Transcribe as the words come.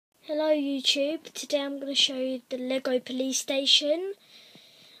Hello YouTube, today I'm going to show you the Lego police station.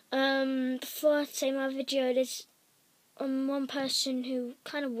 Before I say my video, there's one person who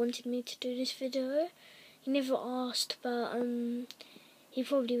kind of wanted me to do this video. He never asked, but he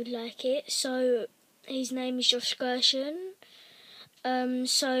probably would like it. So his name is Stashon.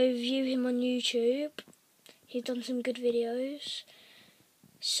 So view him on YouTube. He's done some good videos.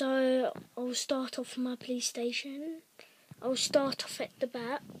 So I'll start off my police station. I'll start off at the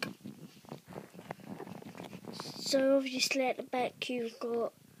back. So obviously at the back you've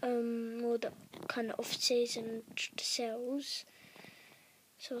got all the kind of offices and the cells.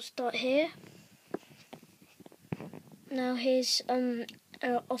 So I'll start here. Now here's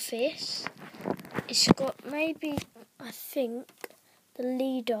our office. It's got maybe, I think, the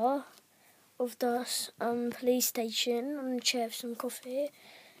leader of the police station on the chair with some coffee.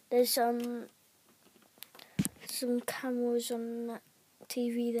 There's some cameras on that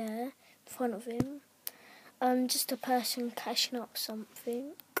TV there in front of him. Just a person cashing up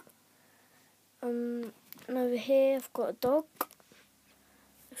something. And over here I've got a dog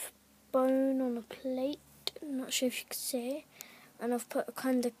with bone on a plate. I'm not sure if you can see. And I've put a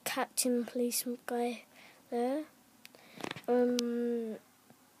kind of captain policeman guy there.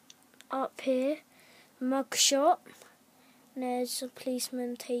 Up here, mug shot. And there's a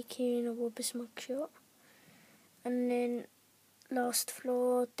policeman taking a robber's mug shot. And then last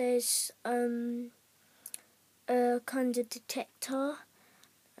floor there's a kind of detector,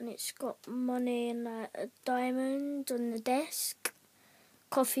 and it's got money and like a diamond on the desk,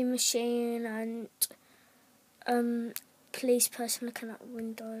 coffee machine, and police person looking out the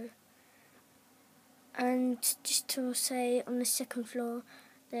window. And just to say, on the second floor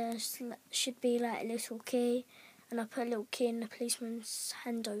there should be like a little key, and I put a little key in the policeman's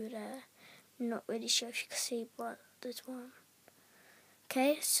hand over there. I'm not really sure if you can see, but there's one.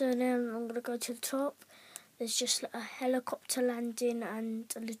 Okay, so then I'm going to go to the top. There's just a helicopter landing and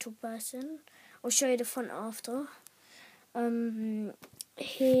a little person. I'll show you the front after.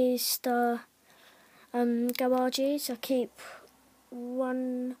 Here's the garages. I keep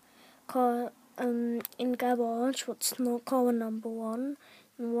one car in garage, what's not car number 1,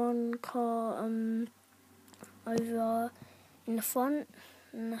 and one car over in the front,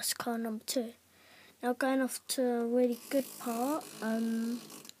 and that's car number 2. Now going off to a really good part,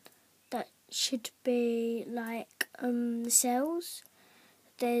 that should be like the cells.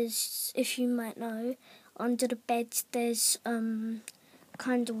 There's, if you might know, under the beds there's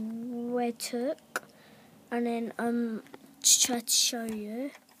kind of where took, and then just try to show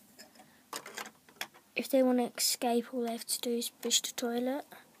you. If they want to escape, all they have to do is push the toilet,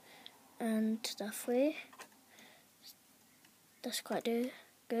 and that's way. That's quite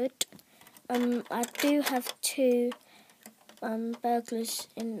good. I do have 2 burglars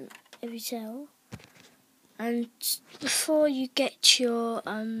in every cell. And before you get your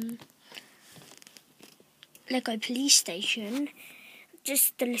Lego police station,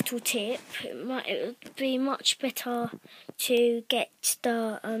 just a little tip: it would be much better to get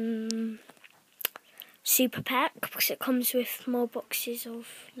the super pack, because it comes with more boxes of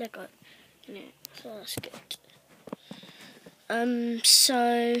Lego in it. So that's good.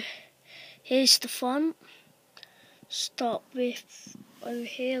 So here's the front. Start with over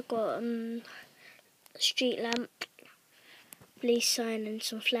here. I've got a street lamp, police sign, and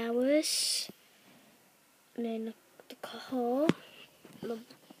some flowers. And then the car number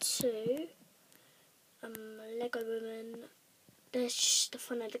 2. A Lego woman. There's just the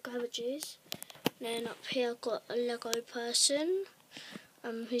front of the garages. And then up here I've got a Lego person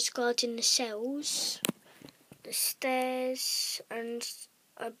who's guarding the cells, the stairs, and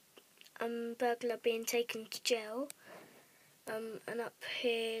a burglar being taken to jail. And up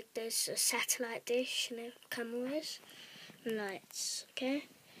here there's a satellite dish and cameras and lights. Okay,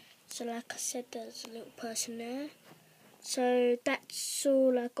 so like I said, there's a little person there. So that's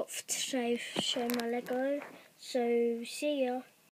all I got for today, showing my Lego. So see ya.